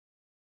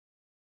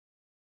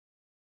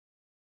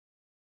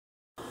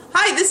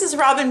Hi, this is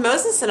Robin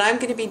Moses and I'm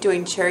going to be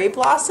doing cherry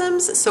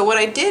blossoms. So what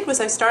I did was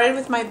I started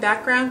with my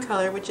background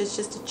color, which is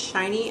just a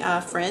shiny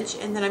French,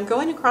 and then I'm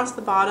going across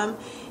the bottom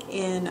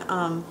in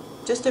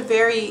just a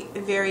very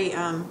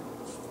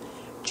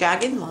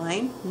jagged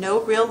line, no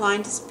real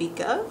line to speak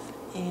of,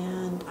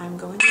 and I'm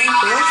going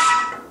like this.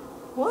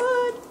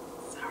 What?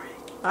 Sorry.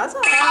 That's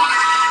alright.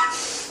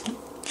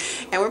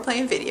 And we're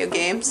playing video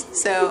games,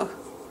 so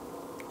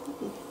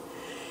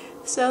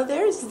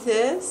there's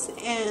this,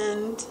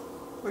 and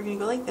we're going to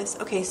go like this.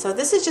 Okay, so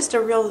this is just a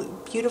real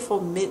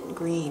beautiful mint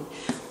green.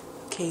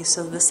 Okay,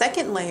 so the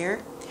second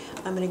layer,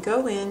 I'm going to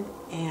go in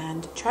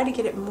and try to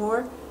get it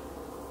more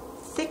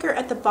thicker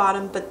at the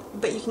bottom,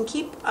 but you can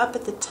keep up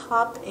at the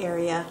top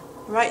area.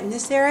 Right in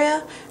this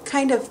area,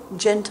 kind of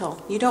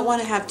gentle. You don't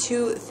want to have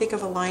too thick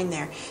of a line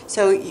there.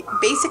 So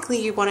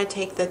basically you want to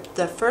take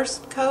the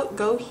first coat,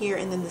 go here,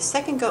 and then the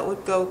second coat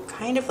would go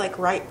kind of like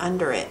right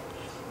under it,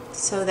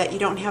 so that you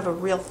don't have a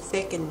real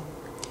thick, and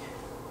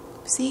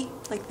see,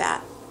 like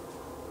that.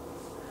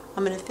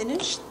 I'm going to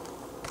finish.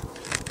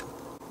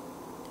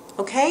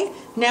 Okay,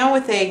 now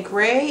with a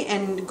gray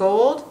and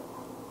gold,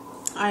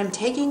 I'm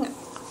taking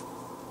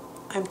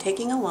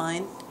a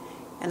line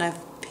and I've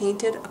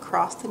painted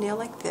across the nail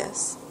like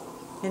this,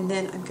 and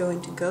then I'm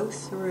going to go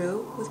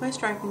through with my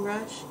striping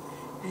brush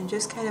and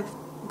just kind of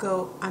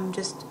go, I'm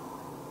just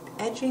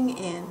edging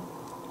in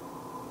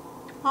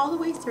all the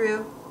way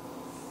through,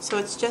 so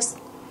it's just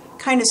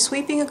kind of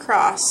sweeping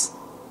across.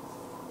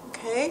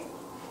 Okay,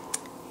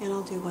 and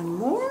I'll do one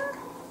more.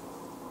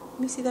 Let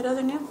me see that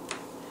other nail.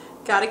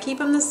 Gotta keep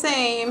them the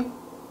same,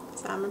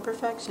 because I'm a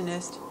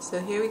perfectionist. So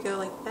here we go,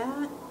 like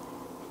that,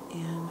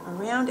 and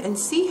around, and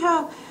see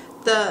how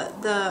the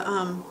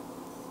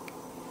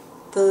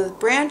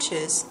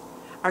branches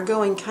are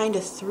going kind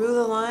of through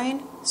the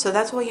line. So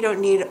that's why you don't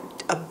need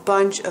a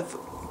bunch of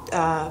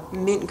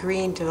mint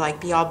green to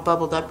like be all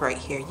bubbled up right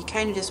here. You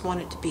kind of just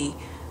want it to be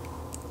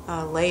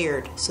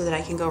layered, so that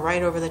I can go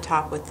right over the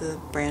top with the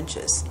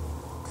branches.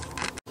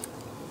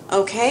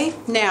 Okay,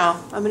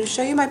 now I'm going to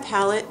show you my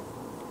palette.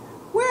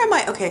 Where am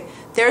I? Okay,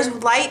 there's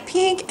light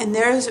pink and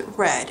there's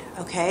red.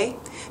 Okay,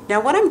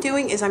 now what I'm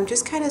doing is I'm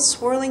just kind of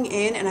swirling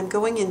in, and I'm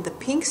going in the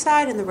pink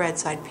side and the red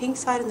side, pink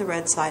side and the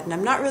red side, and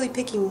I'm not really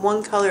picking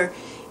one color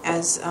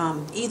as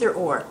either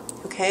or.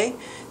 Okay,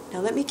 now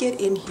let me get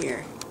in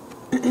here.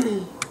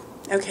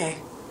 Okay,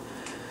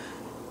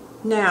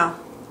 now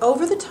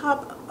over the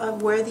top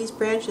of where these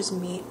branches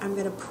meet, I'm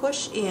going to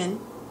push in,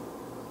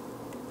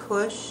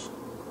 push,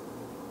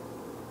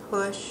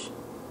 push,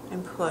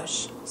 and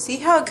push. See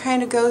how it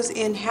kind of goes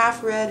in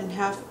half red and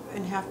half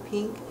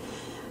pink?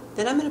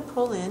 Then I'm going to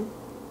pull in,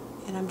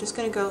 and I'm just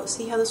going to go,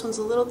 see how this one's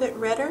a little bit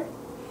redder?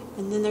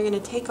 And then they're going to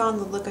take on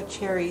the look of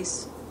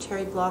cherries,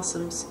 cherry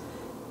blossoms.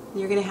 And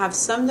you're going to have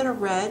some that are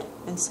red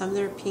and some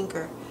that are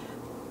pinker.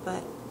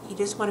 But you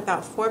just want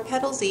about 4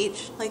 petals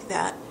each, like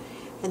that.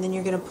 And then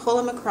you're going to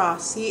pull them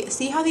across.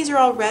 See how these are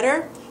all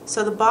redder?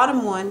 So the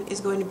bottom one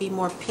is going to be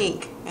more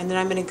pink. And then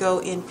I'm going to go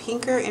in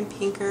pinker and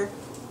pinker,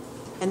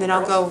 and then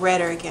I'll go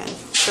redder again.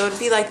 So it'll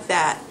be like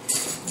that.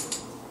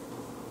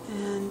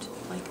 And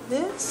like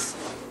this.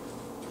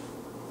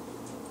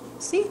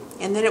 See?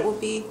 And then it will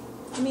be,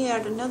 let me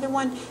add another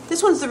one.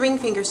 This one's the ring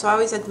finger, so I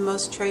always add the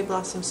most cherry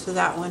blossoms to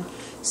that one.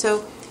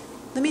 So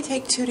let me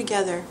take 2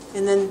 together,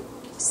 and then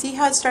see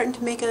how it's starting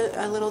to make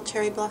a little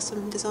cherry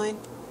blossom design?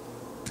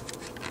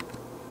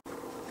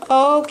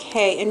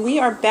 Okay, and we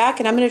are back,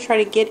 and I'm going to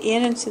try to get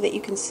in and so that you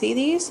can see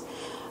these.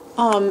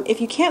 If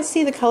you can't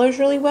see the colors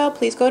really well,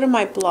 please go to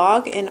my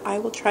blog and I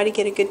will try to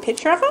get a good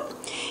picture of them.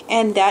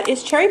 And that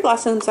is cherry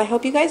blossoms. I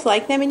hope you guys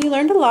like them and you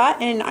learned a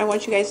lot, and I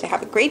want you guys to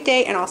have a great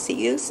day, and I'll see you soon.